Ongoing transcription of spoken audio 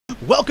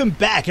Welcome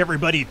back,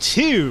 everybody,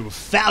 to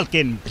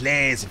Falcon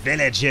Plays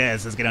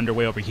Villages. Let's get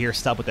underway over here.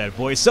 Stop with that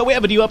voice. So we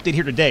have a new update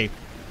here today.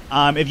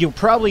 If you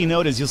probably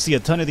noticed, you'll see a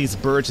ton of these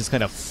birds just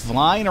kind of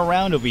flying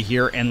around over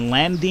here and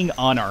landing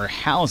on our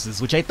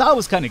houses, which I thought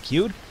was kind of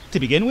cute to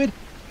begin with.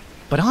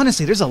 But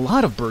honestly, there's a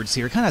lot of birds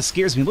here. It kind of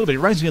scares me a little bit. It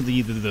reminds me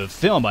of the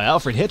film by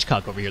Alfred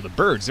Hitchcock over here, The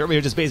Birds. They're over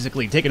here just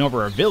basically taking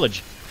over our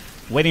village,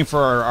 waiting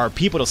for our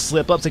people to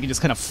slip up so they can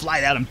just kind of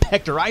fly out and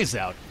peck their eyes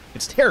out.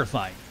 It's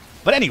terrifying.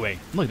 But anyway,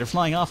 look, they're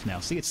flying off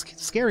now. See, it's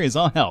scary as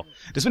all hell.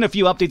 There's been a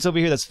few updates over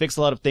here that's fixed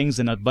a lot of things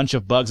and a bunch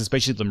of bugs,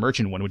 especially the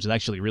merchant one, which is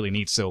actually really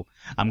neat. So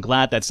I'm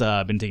glad that's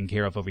been taken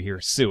care of over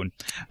here soon.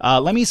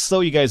 Let me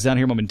slow you guys down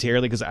here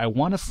momentarily because I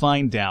want to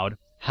find out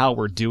how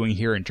we're doing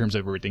here in terms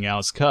of everything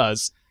else.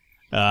 Because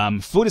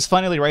food is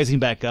finally rising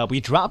back up.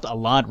 We dropped a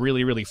lot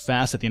really, really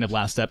fast at the end of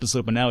last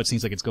episode, but now it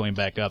seems like it's going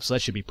back up. So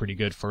that should be pretty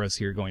good for us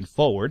here going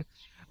forward.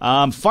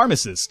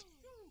 Pharmacist.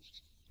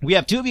 We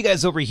have two of you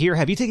guys over here.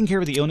 Have you taken care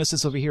of the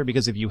illnesses over here?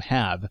 Because if you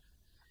have,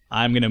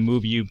 I'm going to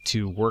move you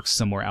to work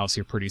somewhere else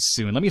here pretty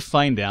soon. Let me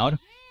find out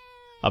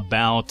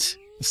about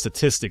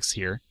statistics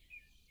here.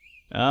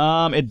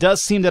 It does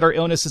seem that our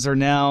illnesses are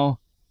now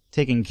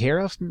taken care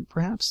of,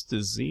 perhaps?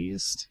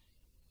 Diseased?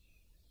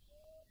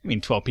 I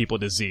mean, 12 people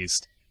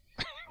diseased.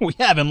 We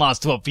haven't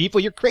lost 12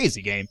 people. You're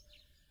crazy, game.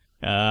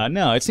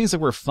 No, it seems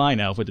like we're fine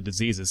now with the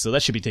diseases, so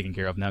that should be taken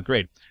care of now.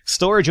 Great.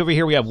 Storage over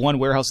here, we have one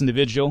warehouse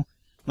individual.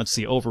 Let's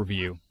see,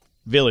 overview.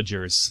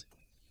 Villagers.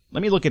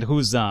 Let me look at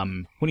who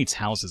needs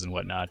houses and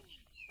whatnot.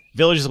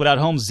 Villagers without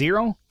homes,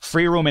 0.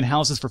 Free room and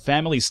houses for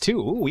families, 2.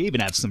 Ooh, we even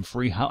have some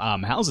free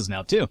houses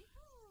now, too.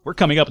 We're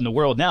coming up in the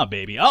world now,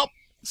 baby. Oh,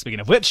 speaking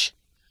of which,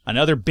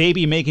 another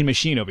baby-making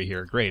machine over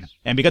here. Great.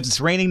 And because it's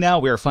raining now,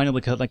 we are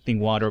finally collecting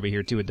water over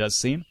here, too, it does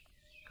seem.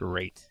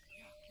 Great.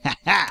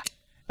 Ha-ha!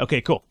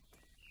 Okay, cool.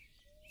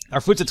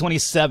 Our food's at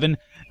 27.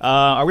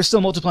 Are we still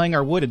multiplying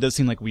our wood? It does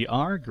seem like we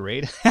are.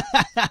 Great.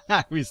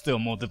 We're still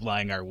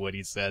multiplying our wood,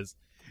 he says.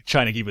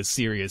 Trying to keep a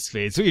serious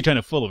face. Who are you trying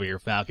to fool over here,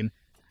 Falcon?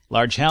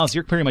 Large house,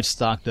 you're pretty much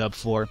stocked up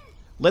for.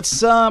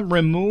 Let's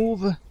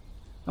remove... I'm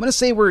going to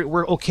say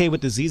we're okay with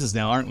diseases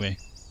now, aren't we?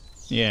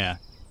 Yeah.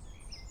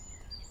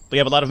 We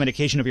have a lot of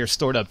medication over here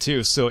stored up,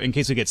 too, so in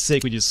case we get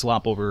sick, we just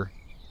swap over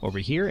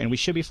here, and we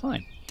should be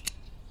fine.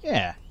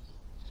 Yeah.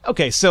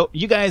 Okay, so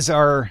you guys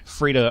are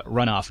free to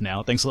run off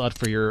now. Thanks a lot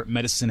for your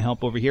medicine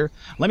help over here.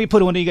 Let me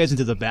put one of you guys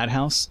into the bat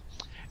house.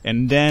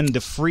 And then the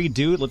free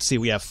dude, let's see,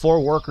 we have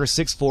 4 workers,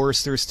 6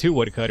 foresters, 2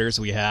 woodcutters.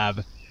 We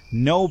have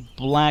no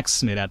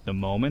blacksmith at the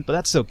moment, but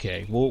that's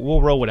okay.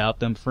 We'll roll without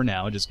them for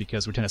now, just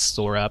because we're trying to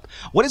store up.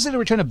 What is it that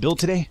we're trying to build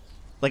today?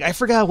 Like, I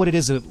forgot what it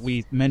is that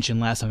we mentioned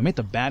last time. We made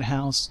the bat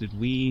house.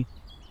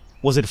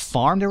 Was it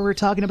farm that we were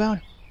talking about?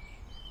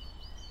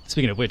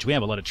 Speaking of which, we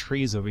have a lot of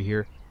trees over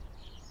here.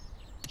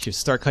 Should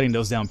start cutting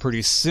those down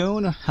pretty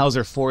soon. How's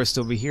our forest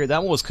over here?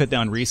 That one was cut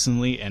down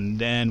recently, and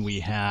then we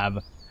have,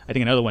 I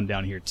think, another one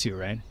down here too,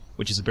 right?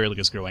 Which is barely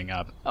just growing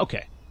up.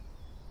 Okay.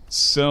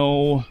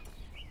 So,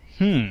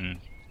 I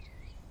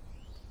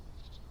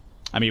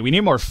mean, we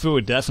need more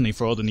food, definitely,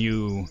 for all the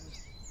new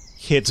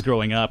kids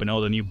growing up and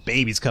all the new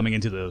babies coming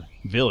into the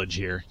village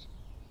here.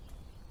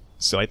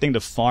 So I think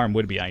the farm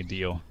would be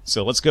ideal.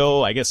 So let's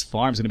go, I guess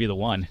farm's gonna be the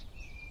one.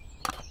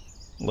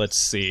 Let's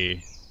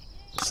see.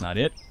 That's not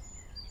it.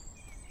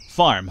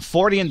 Farm,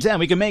 40 and 10,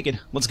 we can make it.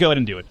 Let's go ahead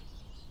and do it.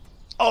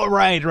 Oh,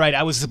 right.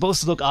 I was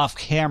supposed to look off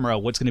camera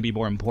what's going to be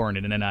more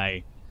important, and then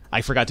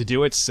I forgot to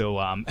do it,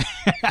 so,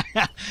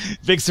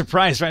 big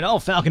surprise, right? Oh,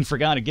 Falcon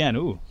forgot again.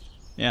 Ooh,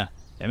 yeah,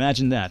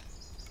 imagine that.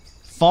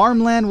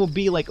 Farmland will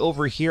be, like,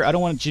 over here. I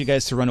don't want you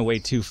guys to run away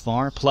too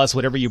far. Plus,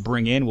 whatever you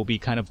bring in will be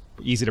kind of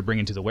easy to bring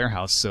into the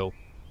warehouse, so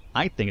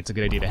I think it's a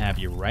good idea to have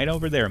you right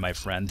over there, my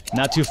friend.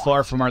 Not too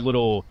far from our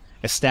little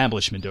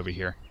establishment over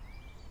here.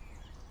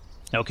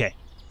 Okay.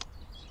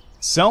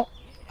 So,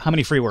 how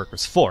many free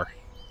workers? 4.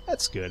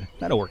 That's good.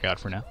 That'll work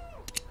out for now.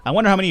 I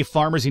wonder how many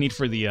farmers you need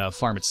for the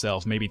farm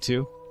itself. Maybe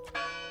 2?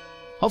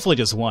 Hopefully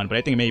just 1, but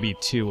I think maybe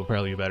 2 will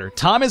probably be better.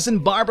 Thomas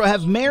and Barbara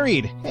have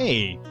married!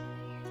 Hey!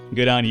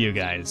 Good on you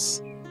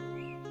guys.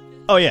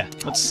 Oh yeah,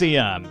 let's see,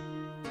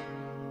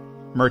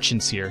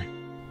 merchants here.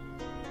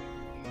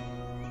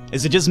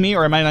 Is it just me,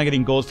 or am I not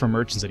getting gold from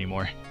merchants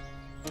anymore?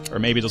 Or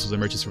maybe those were the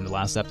merchants from the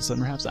last episode,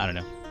 perhaps? I don't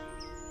know.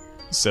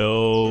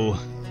 So...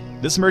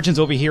 this merchant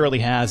over here only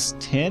has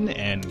tin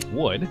and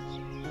wood.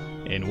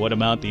 And what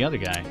about the other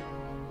guy?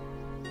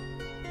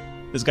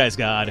 This guy's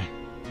got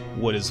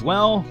wood as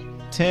well,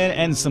 tin,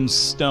 and some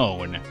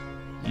stone.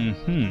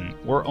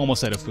 We're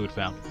almost out of food,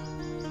 fam.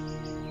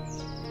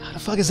 How the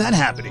fuck is that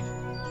happening?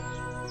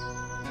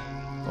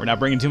 We're not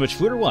bringing too much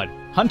food or what?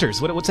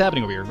 Hunters, what's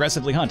happening over here?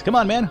 Aggressively hunt. Come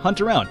on, man,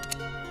 hunt around.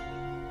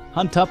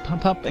 Hunt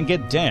up, and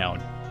get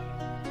down.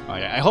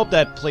 Alright, I hope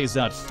that plays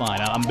out fine.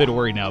 I'm a bit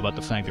worried now about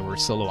the fact that we're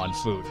solo on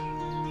food.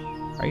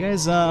 Are you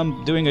guys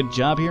doing a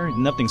job here?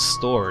 Nothing's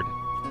stored.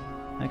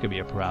 That could be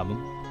a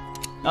problem.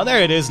 Oh,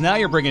 there it is. Now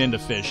you're bringing in the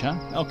fish, huh?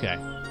 Okay.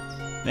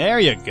 There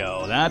you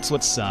go. That's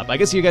what's up. I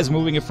guess you guys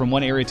moving it from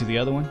one area to the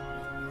other one?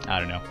 I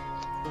don't know.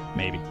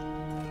 Maybe.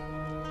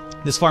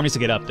 This farm needs to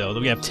get up, though.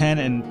 We have 10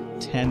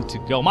 and 10 to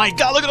go. My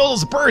god, look at all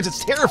those birds!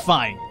 It's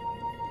terrifying!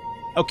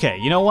 Okay,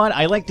 you know what?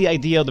 I like the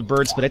idea of the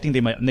birds, but I think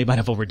they might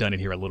have overdone it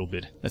here a little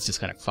bit. That's just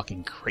kind of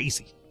fucking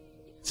crazy.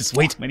 It's just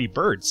way too many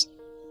birds.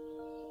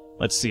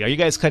 Let's see, are you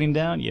guys cutting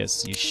down?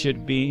 Yes, you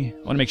should be. I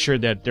want to make sure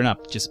that they're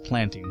not just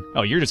planting.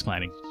 Oh, you're just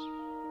planting.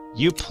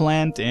 You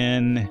plant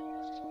and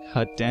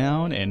cut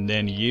down, and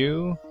then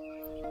you...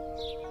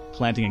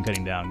 planting and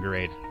cutting down.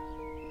 Great.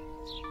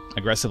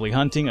 Aggressively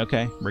hunting.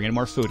 Okay, bring in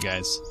more food,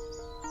 guys.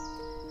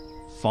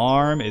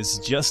 Farm is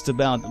just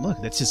about... Look,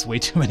 that's just way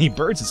too many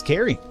birds. It's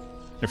scary.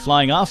 They're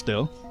flying off,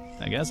 though.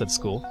 I guess that's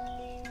cool.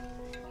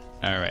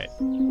 Alright.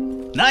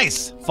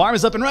 Nice! Farm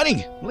is up and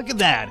running! Look at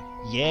that!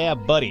 Yeah,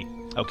 buddy.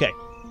 Okay.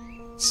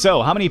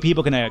 So, how many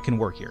people can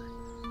work here?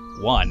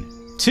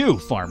 1, 2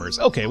 farmers.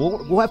 Okay,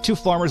 we'll have 2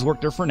 farmers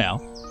work there for now.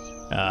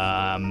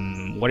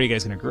 What are you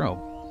guys going to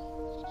grow?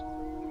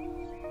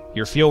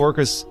 Your field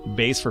workers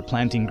base for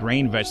planting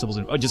grain, vegetables,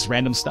 and... Oh, just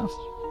random stuff?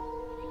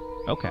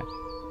 Okay.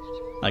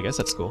 I guess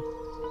that's cool.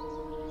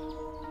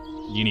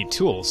 You need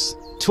tools.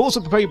 Tools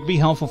would probably be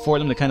helpful for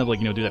them to kind of, like,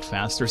 do that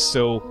faster.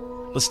 So,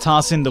 let's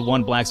toss in the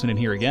 1 blacksmith in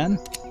here again.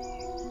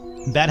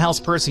 Bat house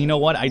person, you know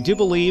what? I do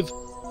believe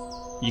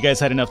you guys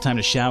had enough time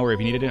to shower if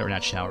you needed it. Or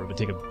not shower, but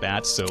take a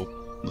bath. So,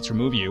 let's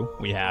remove you.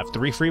 We have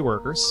 3 free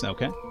workers.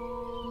 Okay.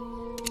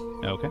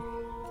 Okay.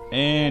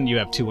 And you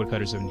have 2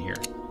 woodcutters in here.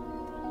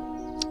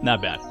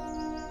 Not bad.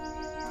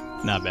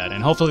 Not bad.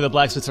 And hopefully the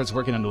blacksmith starts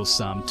working on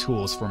those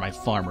tools for my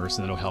farmers,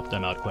 and it'll help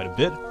them out quite a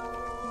bit.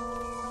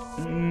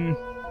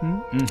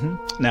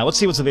 Now, let's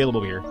see what's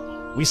available here.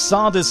 We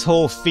saw this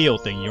whole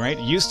field thing, right?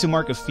 Used to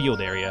mark a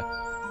field area.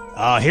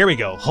 Here we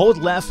go. Hold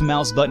left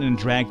mouse button and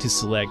drag to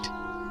select.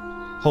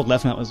 Hold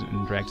left mouse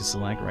and drag to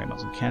select. Right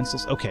mouse and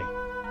cancels. Okay.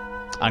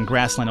 On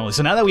grassland only.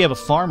 So now that we have a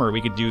farmer,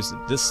 we could do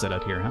this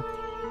setup here, huh?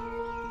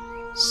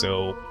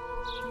 So,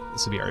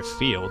 this would be our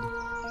field.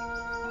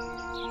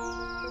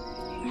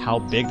 How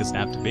big does it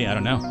have to be? I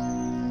don't know.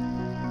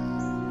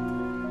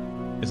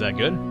 Is that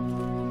good?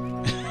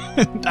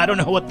 I don't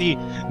know what the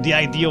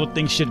ideal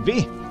thing should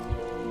be.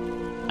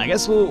 I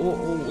guess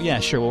we'll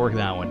yeah, sure, we'll work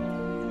that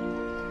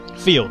one.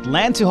 Field.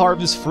 Land to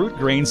harvest fruit,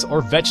 grains,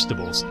 or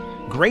vegetables.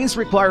 Grains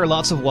require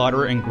lots of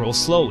water and grow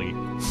slowly.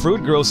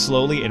 Fruit grows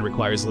slowly and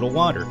requires little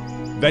water.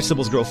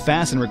 Vegetables grow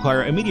fast and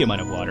require a medium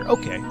amount of water.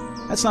 Okay,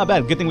 that's not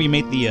bad. Good thing we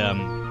made the,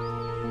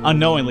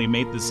 unknowingly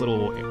made this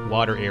little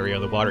water area,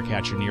 the water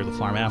catcher near the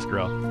farm after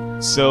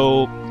all.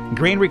 So,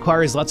 grain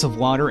requires lots of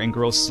water and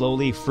grows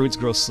slowly. Fruits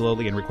grow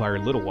slowly and require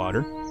little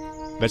water.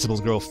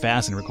 Vegetables grow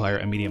fast and require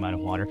a medium amount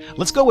of water.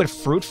 Let's go with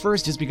fruit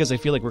first, just because I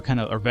feel like we're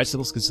kind of... Or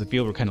vegetables, because the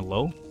field we're kind of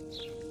low.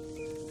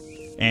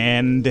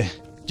 And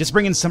just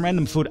bring in some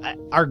random food.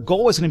 Our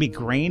goal is going to be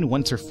grain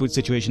once our food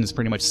situation is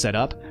pretty much set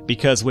up.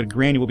 Because with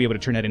grain, we'll be able to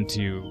turn that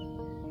into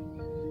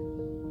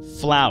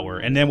flour.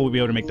 And then we'll be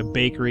able to make the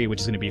bakery, which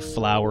is going to be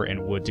flour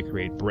and wood to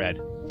create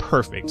bread.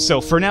 Perfect. So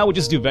for now, we'll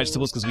just do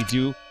vegetables, because we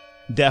do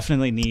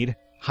definitely need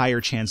higher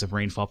chance of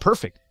rainfall.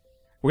 Perfect.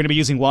 We're going to be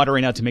using water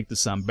right now to make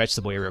this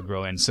vegetable area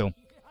grow in. So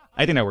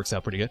I think that works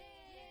out pretty good.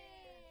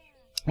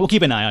 We'll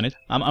keep an eye on it.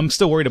 I'm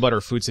still worried about our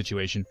food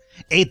situation.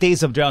 8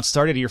 days of drought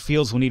started. Your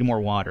fields will need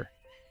more water.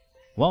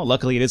 Well,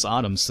 luckily it is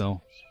autumn,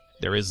 so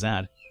there is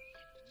that.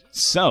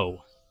 So,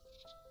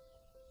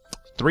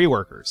 3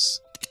 workers.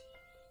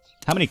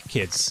 How many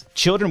kids?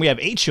 Children? We have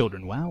 8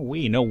 children.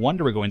 Wow-wee. No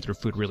wonder we're going through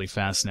food really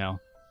fast now.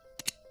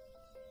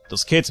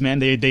 Those kids, man,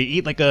 they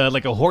eat like a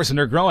horse when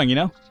they're growing, you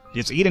know?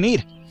 Just eat and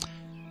eat.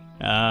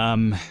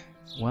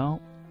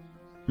 Well,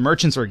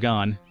 merchants are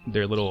gone.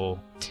 Their little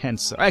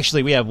tents.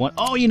 Actually, we have one.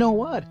 Oh, you know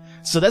what?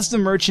 So that's the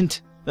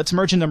merchant. That's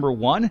merchant number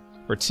 1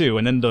 or 2,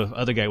 and then the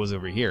other guy was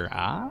over here.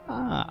 Aha.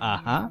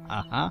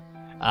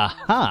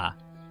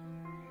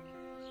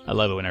 I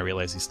love it when I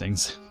realize these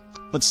things.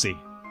 Let's see.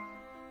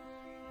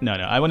 No,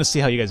 I want to see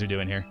how you guys are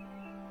doing here.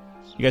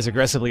 You guys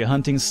aggressively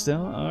hunting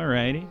still?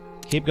 Alrighty.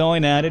 Keep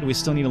going at it. We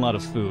still need a lot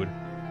of food.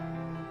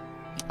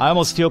 I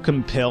almost feel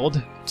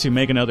compelled to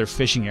make another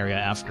fishing area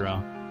after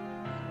all.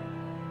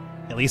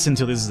 At least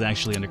until this is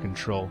actually under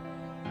control.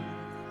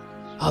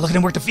 Oh, look at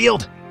him work the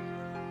field!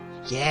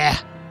 Yeah!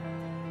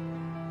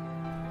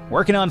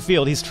 Working on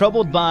field. He's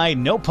troubled by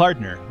no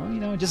partner. Well,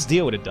 you know, just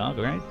deal with it, dog,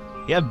 alright?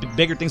 You have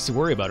bigger things to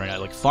worry about right now,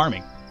 like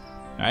farming.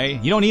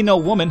 Alright? You don't need no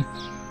woman.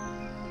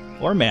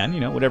 Or man, you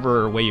know,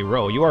 whatever way you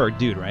roll. You are a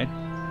dude, right?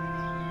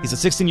 He's a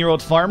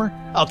 16-year-old farmer?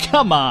 Oh,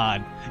 come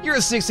on! You're a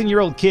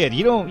 16-year-old kid.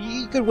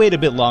 You could wait a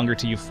bit longer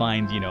till you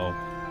find, you know,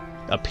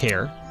 a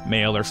pair,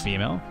 male or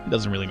female. It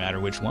doesn't really matter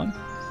which one.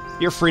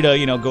 You're free to,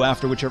 you know, go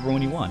after whichever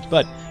one you want.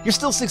 But you're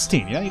still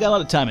 16, you know? You got a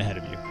lot of time ahead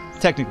of you.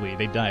 Technically,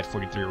 they die at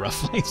 43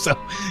 roughly, so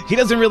he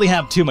doesn't really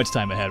have too much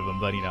time ahead of him.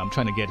 But, you know, I'm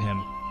trying to get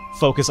him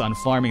focused on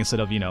farming instead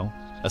of, you know,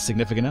 a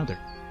significant other.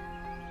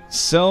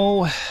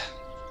 So,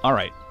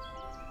 alright.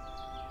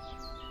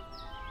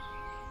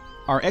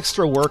 Our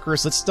extra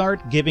workers, let's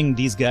start giving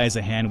these guys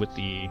a hand with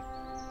the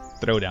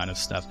throwdown of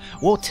stuff.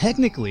 Well,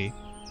 technically,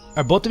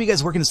 are both of you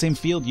guys working the same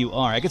field? You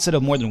are. I could set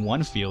up more than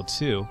one field,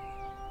 too.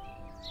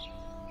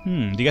 Do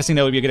you guys think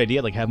that would be a good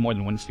idea? Like, have more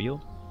than one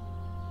field?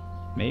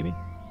 Maybe?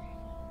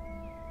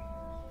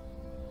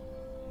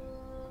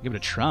 Give it a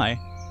try.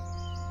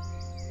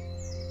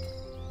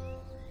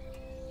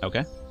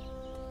 Okay.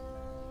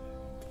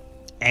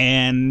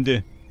 And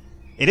it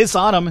is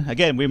autumn.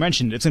 Again, we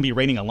mentioned it's going to be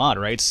raining a lot,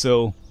 right?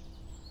 So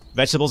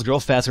vegetables grow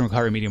faster and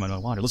require a medium amount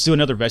of water. Let's do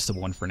another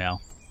vegetable one for now.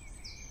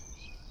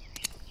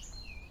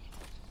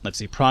 Let's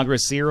see,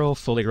 progress 0,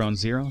 fully grown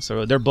 0.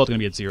 So they're both going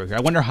to be at 0 here.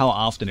 I wonder how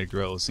often it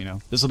grows, you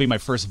know. This will be my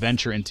first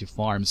venture into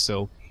farms,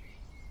 so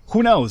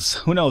who knows?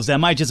 Who knows? That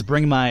might just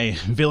bring my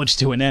village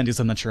to an end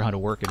because I'm not sure how to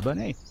work it. But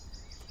hey,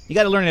 you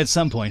got to learn it at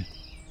some point.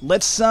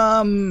 Let's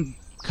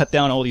cut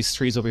down all these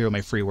trees over here with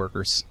my free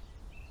workers.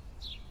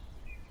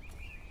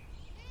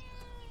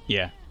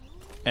 Yeah.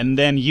 And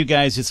then you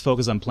guys just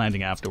focus on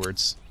planting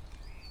afterwards.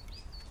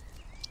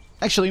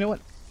 Actually, you know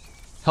what?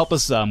 Help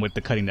us with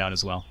the cutting down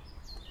as well.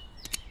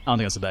 I don't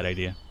think that's a bad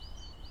idea.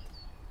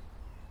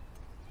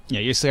 Yeah,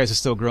 you guys are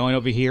still growing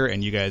over here,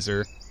 and you guys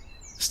are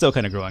still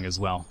kind of growing as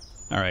well.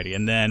 Alrighty,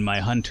 and then my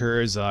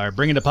hunters are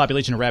bringing the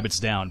population of rabbits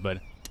down, but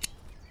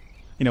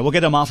you know, we'll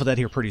get them off of that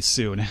here pretty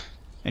soon.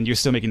 And you're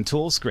still making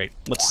tools? Great.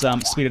 Let's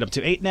speed it up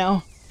to 8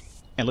 now,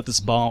 and let this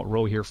ball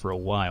roll here for a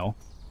while.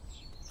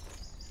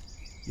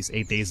 These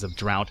 8 days of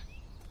drought.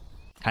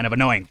 Kind of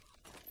annoying.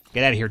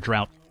 Get out of here,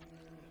 drought.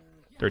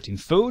 13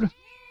 food.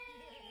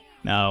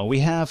 Now, we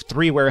have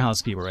 3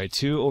 warehouse people, right?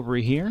 2 over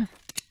here,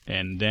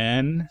 and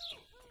then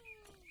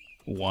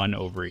 1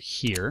 over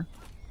here.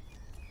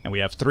 And we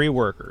have 3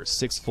 workers,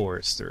 6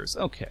 foresters.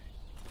 Okay.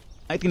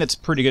 I think that's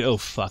pretty good. Oh,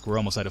 fuck, we're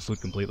almost out of food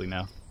completely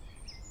now.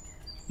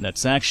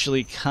 That's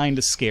actually kind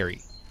of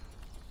scary.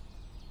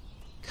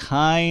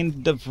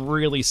 Kind of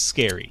really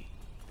scary.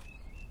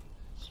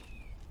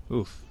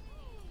 Oof.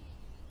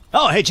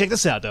 Oh, hey, check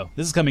this out, though.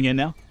 This is coming in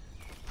now.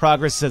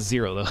 Progress says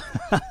 0,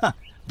 though.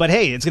 But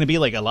hey, it's going to be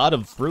like a lot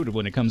of fruit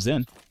when it comes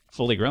in.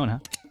 Fully grown, huh?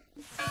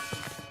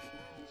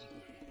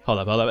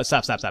 Hold up.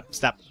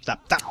 Stop.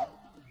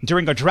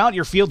 During a drought,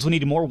 your fields will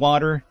need more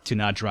water to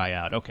not dry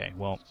out. Okay,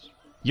 well,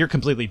 you're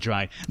completely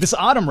dry. This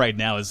autumn right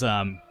now is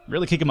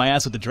really kicking my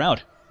ass with the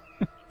drought.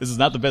 This is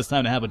not the best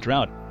time to have a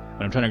drought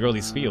when I'm trying to grow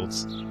these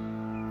fields.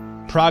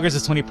 Progress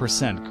is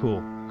 20%.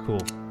 Cool.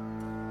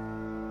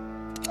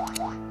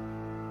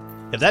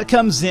 If that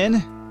comes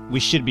in,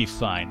 we should be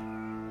fine.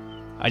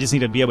 I just need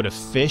to be able to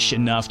fish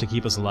enough to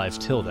keep us alive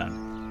till then.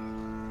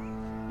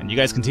 And you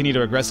guys continue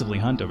to aggressively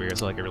hunt over here,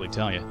 so I can really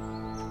tell you.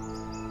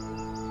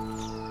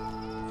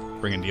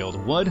 Bring in the old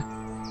wood.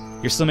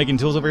 You're still making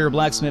tools over here,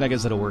 blacksmith. I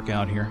guess that'll work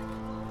out here.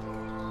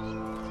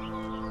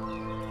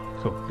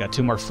 Cool. Got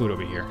 2 more food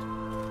over here.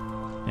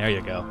 There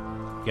you go.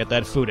 Get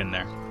that food in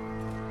there.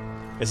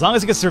 As long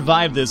as we can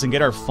survive this and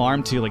get our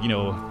farm to, like, you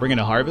know, bring in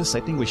a harvest,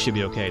 I think we should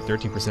be okay.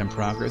 13%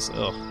 progress.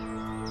 Ugh.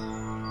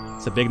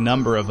 It's a big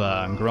number of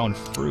grown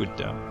fruit,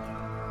 though.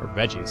 Or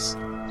veggies.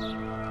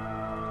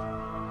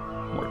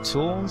 More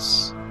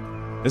tools.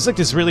 There's like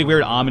this really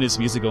weird ominous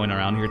music going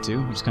around here,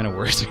 too. Which kind of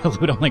worries me a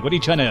little. I'm like, what are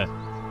you trying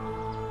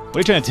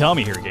to tell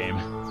me here, game?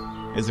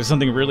 Is there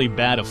something really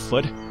bad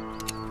afoot?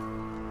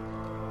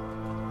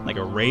 Like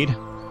a raid?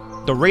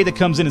 The raid that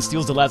comes in and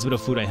steals the last bit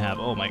of food I have.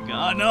 Oh my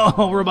god, no!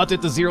 We're about to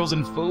hit the zeros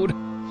in food.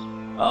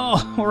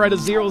 Oh, we're at the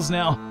zeros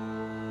now.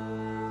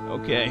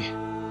 Okay.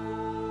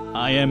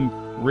 I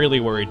am really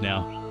worried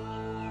now.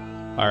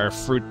 Our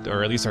fruit,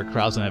 or at least our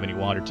crops, don't have any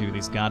water too.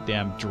 These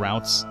goddamn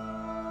droughts.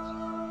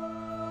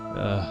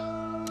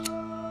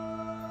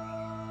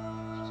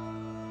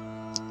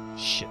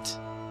 Shit.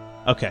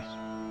 Okay.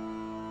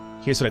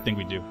 Here's what I think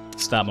we do.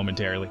 Stop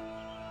momentarily.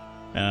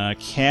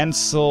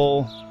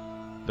 Cancel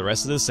the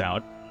rest of this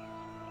out.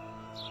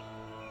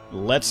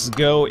 Let's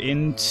go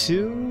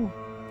into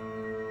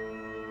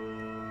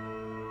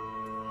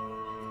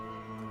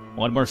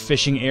one more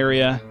fishing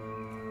area.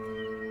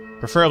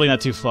 Preferably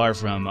not too far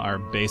from our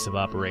base of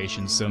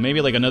operations. So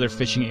maybe like another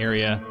fishing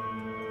area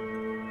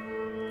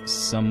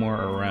somewhere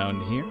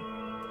around here.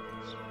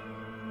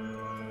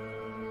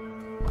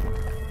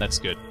 That's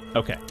good.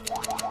 Okay.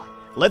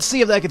 Let's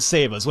see if that could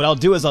save us. What I'll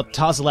do is I'll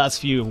toss the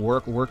last few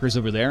workers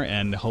over there,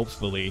 and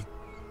hopefully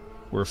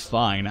we're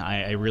fine.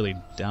 I really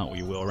doubt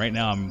we will. Right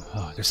now,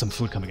 there's some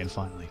food coming in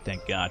finally.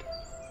 Thank God.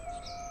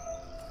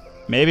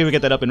 Maybe we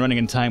get that up and running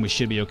in time. We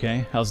should be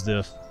okay. How's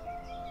the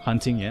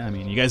hunting? Yeah, I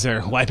mean, you guys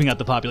are wiping out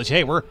the population.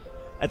 Hey, we're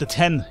at the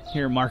 10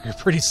 here marker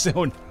pretty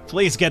soon.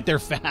 Please get there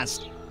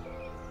fast.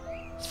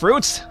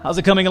 Fruits, how's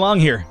it coming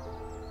along here?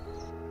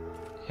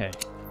 Okay.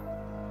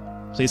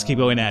 Please keep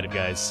going at it,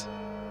 guys.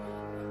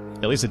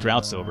 At least the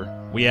drought's over.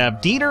 We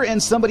have Dieter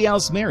and somebody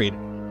else married.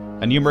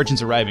 A new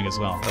merchant's arriving as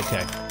well.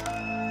 Okay.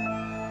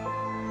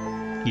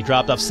 He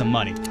dropped off some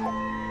money.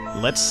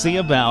 Let's see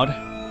about...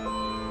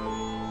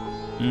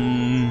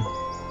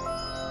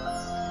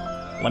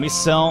 Let me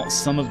sell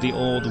some of the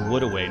old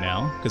wood away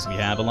now, because we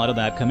have a lot of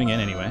that coming in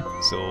anyway.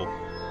 So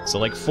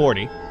like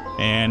 40.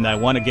 And I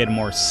want to get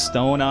more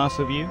stone off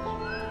of you.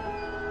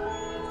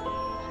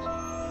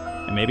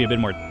 And maybe a bit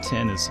more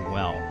tin as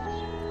well.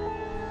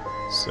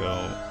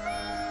 So...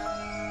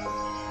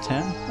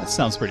 10? That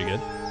sounds pretty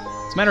good.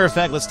 As a matter of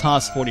fact, let's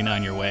toss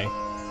 49 your way.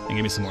 And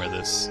give me some more of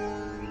this.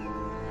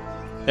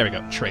 There we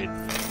go. Trade.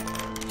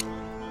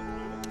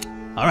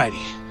 Alrighty.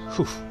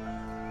 Whew.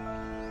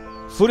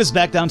 Food is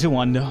back down to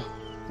 1, though.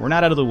 We're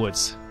not out of the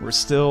woods. We're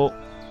still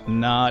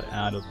not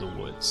out of the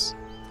woods.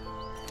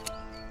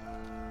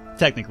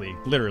 Technically,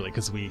 literally,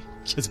 because we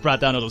just brought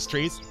down all those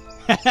trees.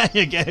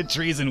 You get it?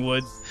 Trees and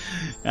woods.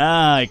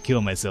 Ah, I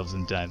kill myself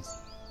sometimes.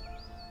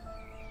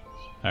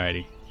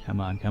 Alrighty. Come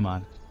on, come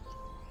on.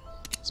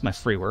 Where's my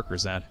free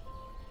workers at?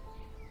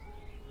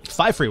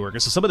 5 free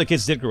workers, so some of the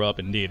kids did grow up,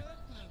 indeed.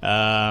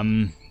 I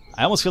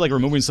almost feel like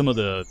removing some of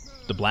the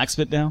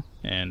blacksmith now.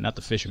 And not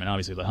the fishermen,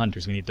 obviously, the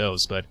hunters, we need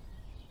those, but...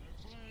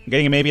 I'm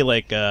getting maybe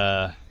like,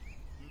 No,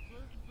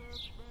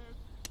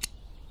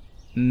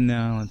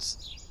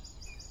 it's...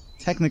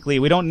 Technically,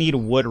 we don't need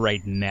wood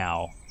right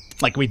now.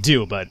 Like, we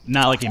do, but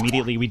not like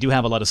immediately. We do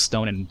have a lot of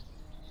stone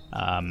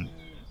and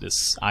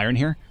this iron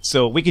here.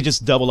 So we could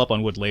just double up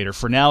on wood later.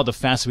 For now, the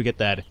faster we get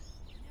that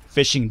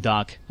fishing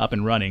dock up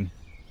and running,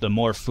 the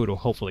more food will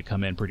hopefully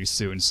come in pretty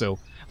soon. So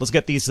let's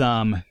get these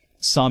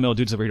sawmill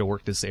dudes over here to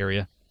work this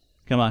area.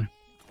 Come on.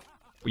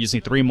 We just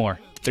need 3 more.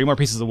 3 more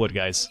pieces of wood,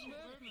 guys.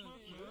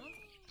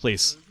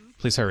 Please.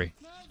 Please hurry.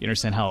 You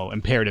understand how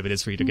imperative it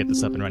is for you to get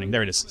this up and running.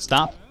 There it is.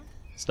 Stop.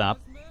 Stop.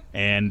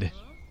 And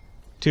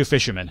 2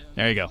 fishermen.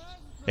 There you go.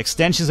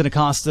 Extension's going to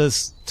cost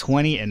us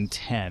 20 and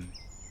 10. And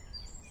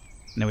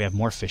then we have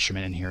more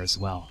fishermen in here as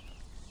well.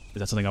 Is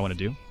that something I want to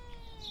do?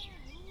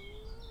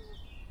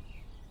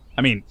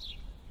 I mean,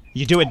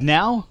 you do it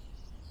now,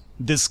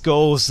 this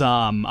goes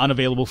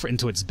unavailable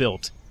until it's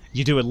built.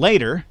 You do it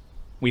later,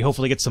 we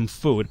hopefully get some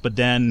food, but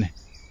then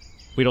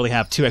we'd only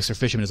have 2 extra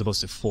fishermen as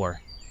opposed to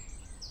 4.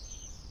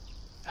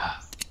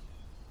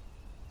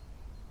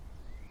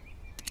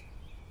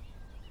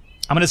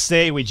 I'm gonna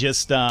say we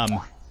just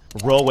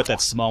roll with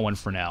that small one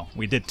for now.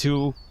 We did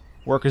 2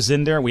 workers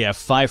in there. We have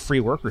 5 free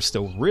workers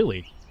still.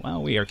 Really?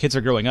 Wow, our kids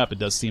are growing up, it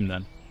does seem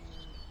then.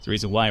 That's the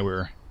reason why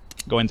we're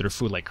going through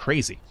food like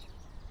crazy.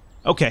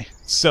 Okay,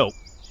 so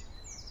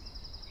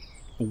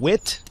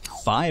with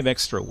 5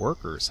 extra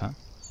workers, huh?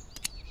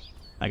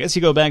 I guess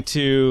you go back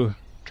to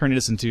turning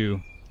this into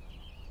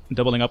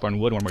doubling up on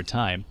wood one more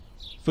time.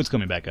 Food's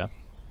coming back up.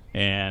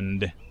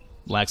 And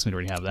blacksmith,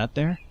 already have that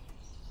there.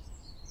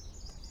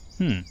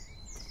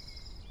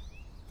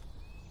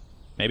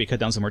 Maybe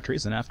cut down some more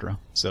trees then after all.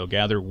 So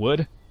gather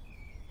wood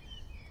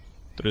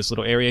through this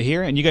little area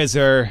here, and you guys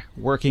are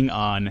work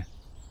on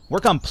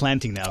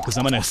planting now, because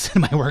I'm gonna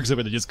send my workers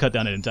over to just cut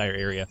down an entire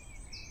area.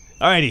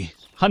 Alrighty,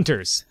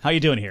 hunters, how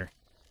you doing here?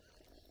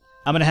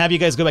 I'm gonna have you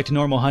guys go back to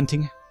normal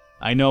hunting.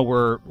 I know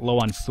we're low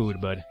on food,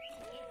 but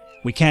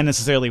we can't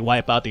necessarily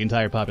wipe out the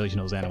entire population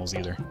of those animals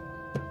either.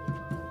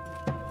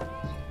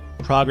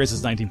 Progress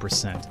is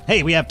 19%.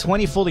 Hey, we have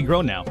 20 fully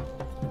grown now.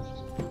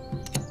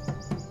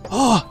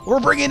 Oh, we're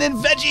bringing in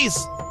veggies!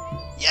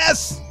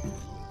 Yes!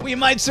 We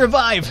might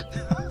survive!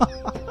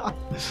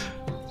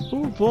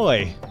 Oh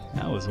boy,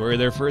 I was worried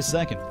there for a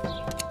second.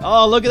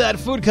 Oh, look at that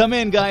food come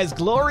in, guys.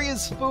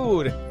 Glorious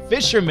food.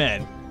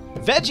 Fishermen.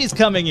 Veggies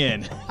coming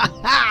in.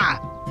 Ha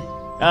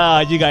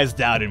ha! You guys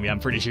doubted me. I'm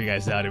pretty sure you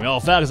guys doubted me. Oh,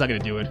 Falcon's not gonna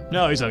do it.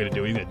 No, he's not gonna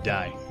do it. He's gonna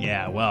die.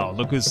 Yeah, well,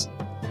 look who's...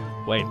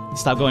 Wait,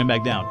 stop going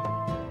back down.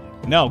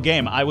 No,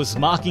 game, I was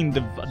mocking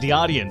the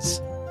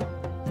audience.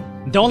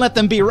 Don't let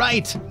them be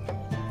right!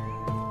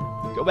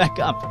 Go back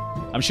up.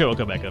 I'm sure we'll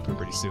come back up here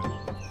pretty soon.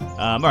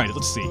 Alright,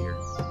 let's see here.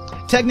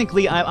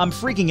 Technically, I'm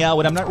freaking out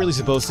when I'm not really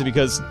supposed to,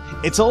 because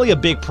it's only a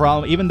big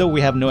problem, even though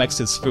we have no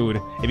excess food.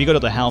 If you go to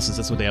the houses,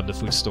 that's where they have the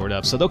food stored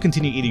up, so they'll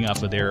continue eating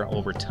off of there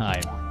over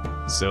time.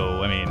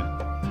 So, I mean,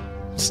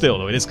 still,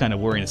 though, it is kind of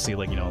worrying to see,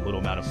 like, you know, a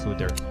little amount of food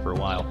there for a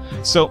while.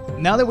 So,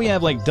 now that we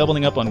have, like,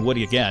 doubling up on wood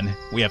again,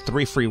 we have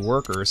 3 free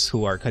workers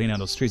who are cutting down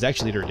those trees.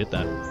 Actually, they already did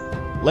that.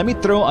 Let me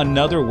throw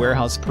another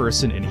warehouse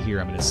person in here,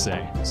 I'm going to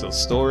say. So,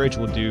 storage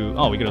will do...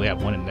 Oh, we could only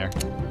have 1 in there.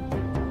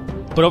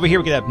 But over here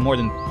we could have more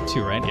than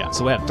 2, right? Yeah,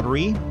 so we'll have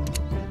 3.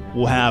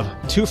 We'll have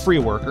 2 free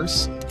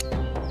workers.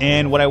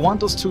 And what I want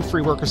those 2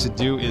 free workers to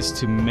do is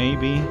to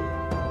maybe...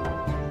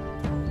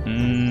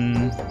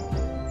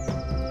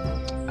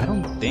 I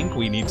don't think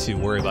we need to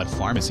worry about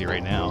pharmacy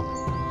right now.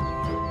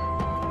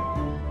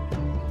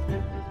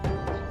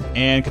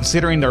 And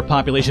considering their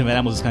population of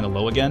animals is kind of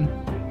low again,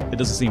 it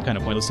doesn't seem kind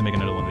of pointless to make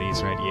another one of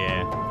these, right?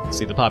 Yeah.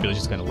 See, the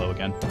population is kind of low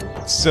again.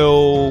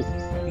 So...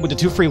 with the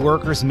 2 free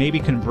workers, maybe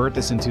convert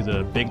this into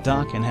the big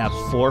dock and have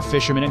 4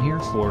 fishermen in here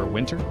for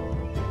winter.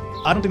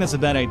 I don't think that's a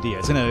bad idea.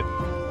 It's gonna,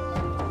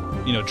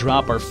 you know,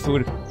 drop our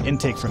food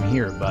intake from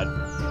here, but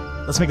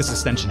let's make this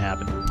extension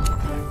happen.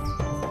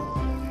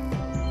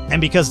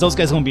 And because those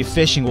guys won't be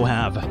fishing, we'll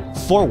have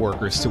 4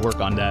 workers to work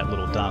on that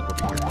little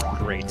dock over here.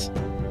 Great.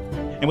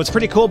 And what's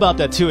pretty cool about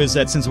that, too, is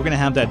that since we're going to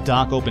have that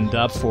dock opened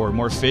up for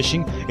more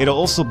fishing, it'll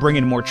also bring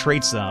in more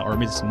trades, or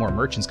maybe some more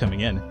merchants coming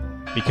in.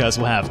 Because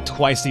we'll have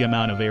twice the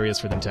amount of areas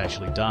for them to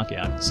actually dock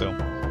at. So,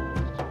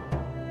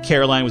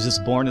 Caroline was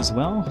just born as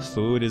well.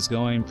 Food is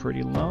going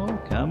pretty low.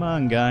 Come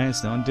on, guys.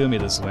 Don't do me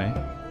this way.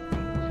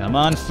 Come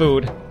on,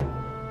 food.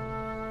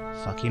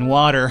 Fucking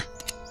water.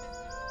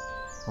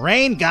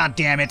 Rain,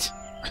 goddammit!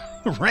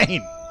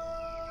 Rain!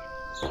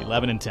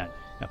 11 and 10.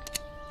 Okay.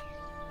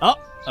 Oh,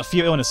 a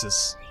few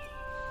illnesses.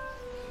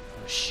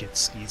 Oh, shit,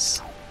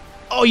 skis.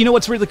 Oh, you know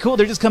what's really cool?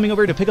 They're just coming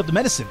over here to pick up the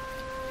medicine.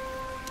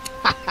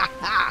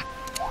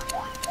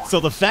 So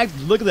the fact,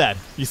 look at that.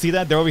 You see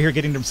that? They're over here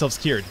getting themselves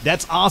cured.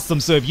 That's awesome.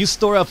 So if you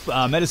store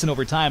up medicine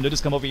over time, they'll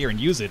just come over here and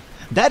use it.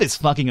 That is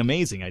fucking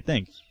amazing, I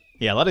think.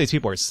 Yeah, a lot of these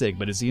people are sick,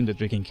 but it seems they're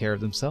taking care of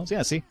themselves.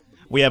 Yeah, see?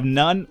 We have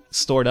none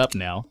stored up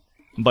now,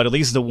 but at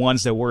least the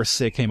ones that were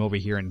sick came over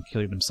here and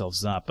killed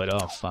themselves up. But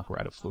oh, fuck, we're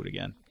out of food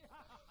again.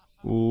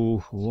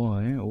 Ooh,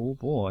 boy. Oh,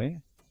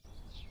 boy.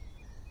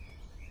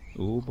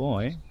 Oh,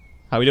 boy.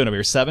 How are we doing over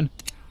here? 7?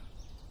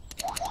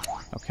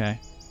 Okay.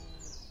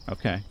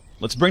 Okay.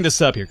 Let's bring this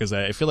up here, because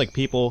I feel like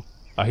people...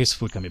 Oh, here's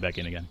food coming back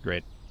in again.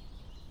 Great.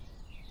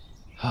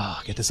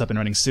 Oh, get this up and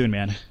running soon,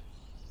 man.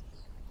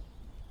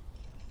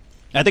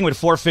 I think with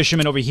 4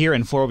 fishermen over here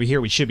and 4 over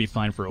here, we should be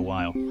fine for a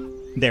while.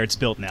 There, it's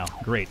built now.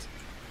 Great.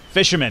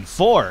 Fishermen,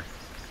 4!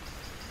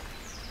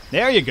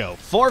 There you go.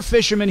 4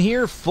 fishermen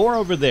here, 4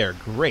 over there.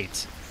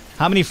 Great.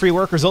 How many free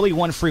workers? Only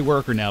 1 free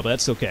worker now, but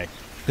that's okay.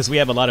 Because we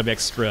have a lot of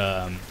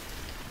extra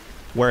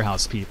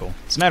warehouse people.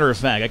 As a matter of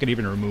fact, I could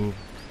even remove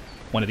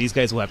one of these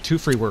guys. We'll have 2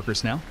 free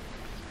workers now.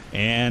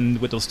 And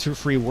with those 2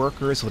 free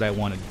workers, what I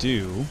want to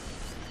do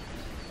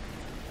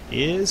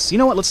is... You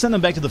know what? Let's send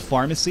them back to the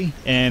pharmacy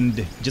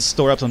and just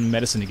store up some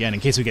medicine again. In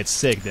case we get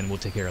sick, then we'll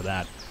take care of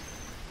that.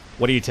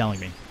 What are you telling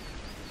me?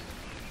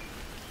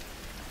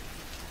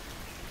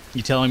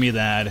 You telling me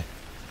that...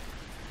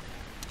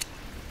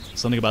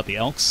 Something about the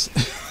elks?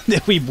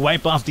 That we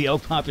wipe off the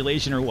elk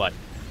population or what?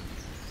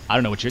 I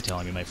don't know what you're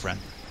telling me, my friend.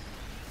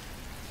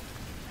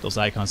 Those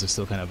icons are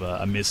still kind of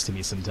a miss to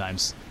me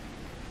sometimes.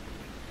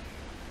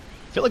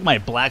 I feel like my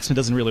blacksmith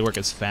doesn't really work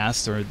as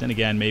fast, or then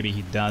again, maybe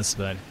he does,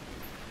 but...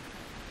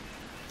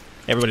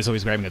 Everybody's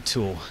always grabbing a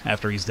tool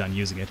after he's done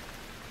using it.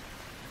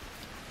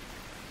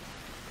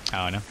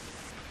 I don't know.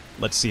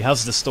 Let's see,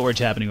 how's the storage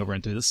happening over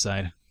into this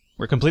side?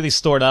 We're completely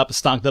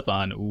stocked up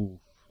on... Ooh,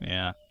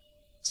 yeah.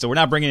 So we're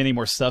not bringing any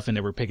more stuff in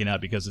that we're picking up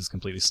because it's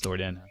completely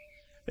stored in.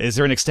 Is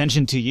there an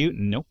extension to you?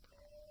 Nope.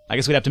 I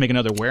guess we'd have to make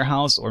another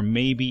warehouse, or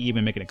maybe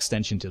even make an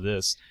extension to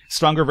this.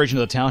 Stronger version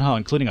of the town hall,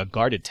 including a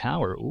guarded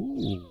tower.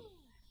 Ooh.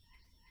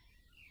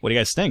 What do you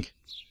guys think?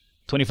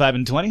 25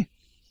 and 20?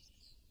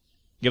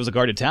 Give us a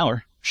guarded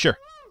tower. Sure.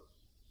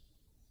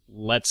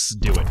 Let's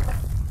do it.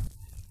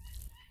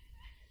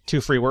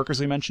 2 free workers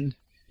we mentioned?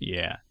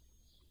 Yeah.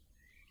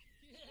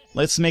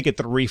 Let's make it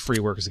 3 free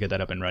workers to get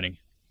that up and running.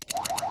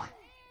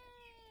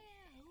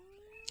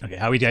 Okay,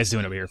 how are you guys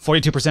doing over here?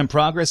 42%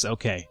 progress?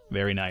 Okay,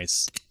 very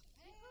nice.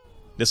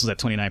 This was at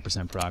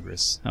 29%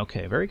 progress.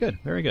 Okay, very good,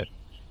 very good.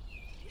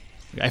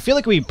 I feel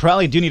like we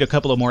probably do need a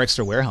couple of more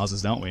extra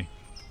warehouses, don't we?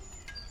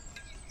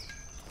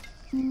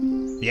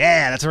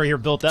 Yeah, that's where you're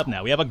built up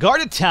now. We have a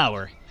guarded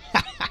tower.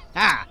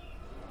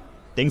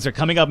 Things are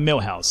coming up,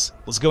 Millhouse.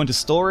 Let's go into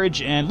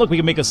storage, and look, we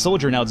can make a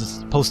soldier now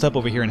just post up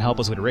over here and help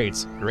us with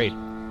raids. Great.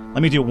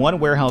 Let me do 1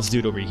 warehouse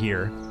dude over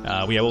here.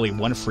 We have only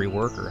 1 free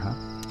worker, huh?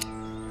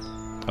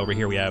 Over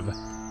here we have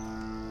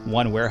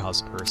 1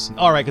 warehouse person.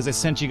 Alright, because I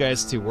sent you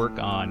guys to work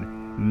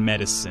on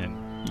medicine.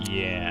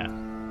 Yeah.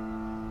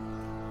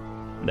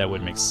 That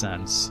would make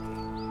sense.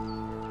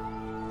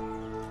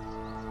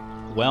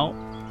 Well,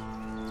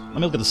 let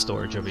me look at the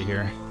storage over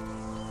here.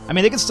 I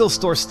mean, they can still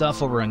store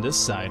stuff over on this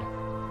side.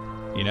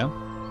 You know?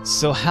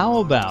 So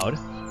how about...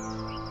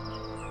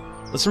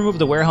 Let's remove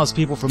the warehouse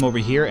people from over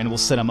here, and we'll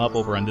set them up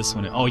over on this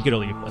one. Oh, you could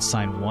only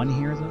assign 1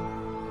 here,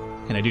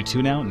 though? Can I do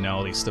 2 now?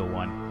 No, there's still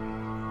 1.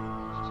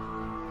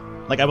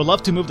 Like, I would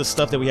love to move the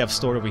stuff that we have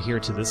stored over here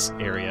to this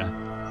area,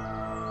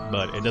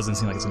 but it doesn't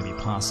seem like it's going to be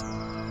possible.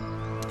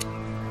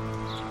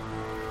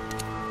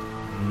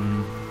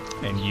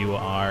 And you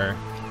are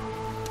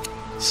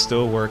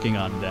still working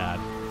on that.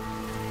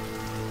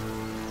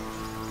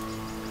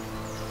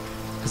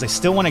 Because I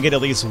still want to get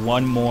at least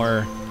 1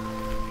 more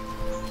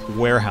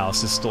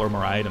warehouse to store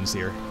more items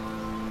here.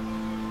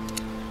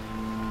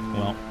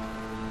 Well,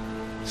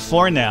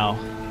 for now,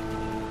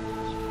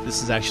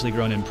 this has actually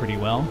grown in pretty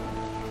well.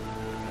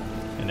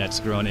 And that's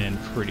grown in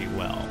pretty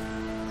well.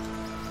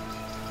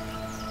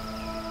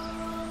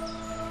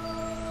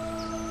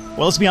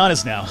 Well, let's be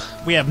honest now.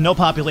 We have no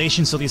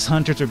population, so these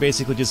hunters are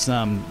basically just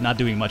not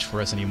doing much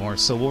for us anymore.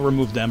 So we'll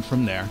remove them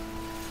from there.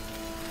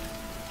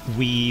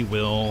 We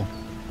will...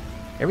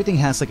 Everything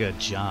has like a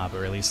job,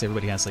 or at least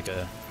everybody has like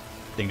a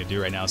thing to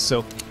do right now.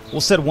 So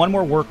we'll set 1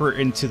 more worker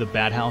into the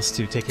bat house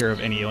to take care of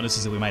any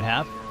illnesses that we might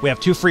have. We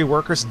have 2 free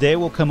workers. They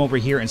will come over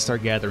here and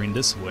start gathering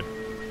this wood.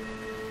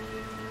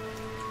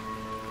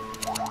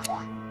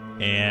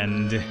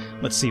 And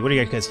let's see, what are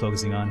you guys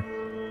focusing on?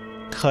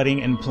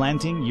 Cutting and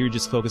planting? You're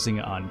just focusing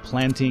on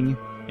planting,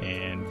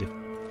 and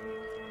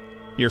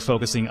you're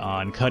focusing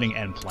on cutting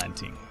and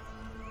planting.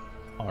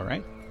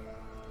 Alright.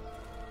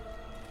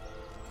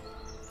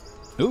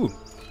 Ooh.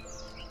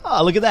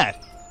 Oh, look at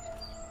that.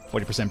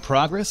 40%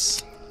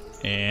 progress.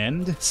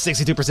 And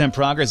 62%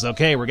 progress.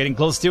 Okay, we're getting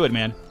close to it,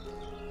 man.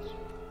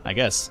 I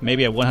guess.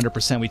 Maybe at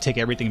 100% we take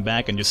everything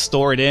back and just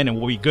store it in and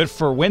we'll be good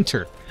for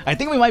winter. I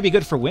think we might be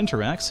good for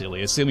winter,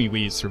 actually, assuming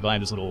we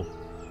survive this little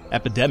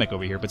epidemic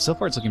over here. But so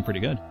far it's looking pretty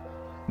good.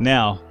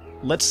 Now,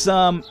 let's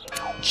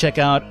check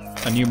out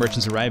a new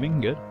merchant's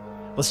arriving. Good.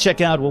 Let's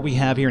check out what we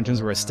have here in terms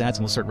of our stats, and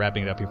we'll start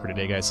wrapping it up here for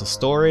today, guys. So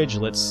storage,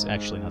 let's...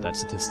 Actually, not that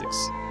statistics.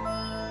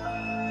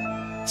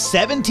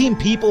 17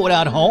 people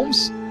without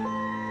homes?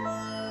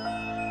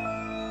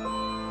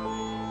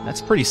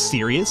 That's pretty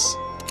serious.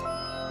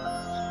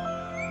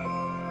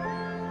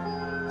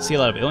 See a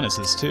lot of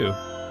illnesses, too.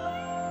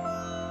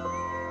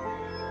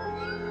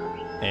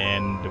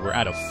 And we're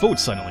out of food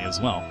suddenly as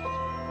well.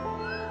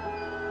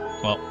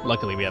 Well,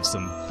 luckily we have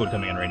some food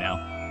coming in right now.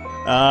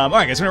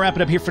 Alright guys, we're gonna wrap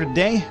it up here for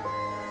today.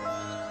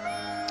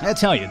 I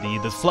tell you,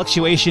 the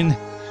fluctuation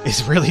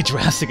is really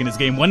drastic in this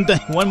game. One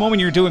moment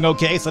you're doing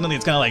okay, suddenly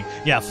it's kind of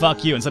like, yeah,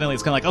 fuck you, and suddenly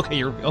it's kind of like, okay,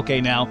 you're okay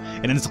now,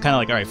 and then it's kind of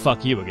like, alright,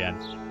 fuck you again.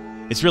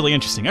 It's really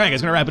interesting. Alright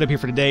guys, we're gonna wrap it up here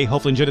for today.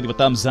 Hopefully you enjoyed it. Leave a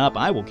thumbs up.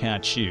 I will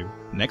catch you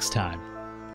next time.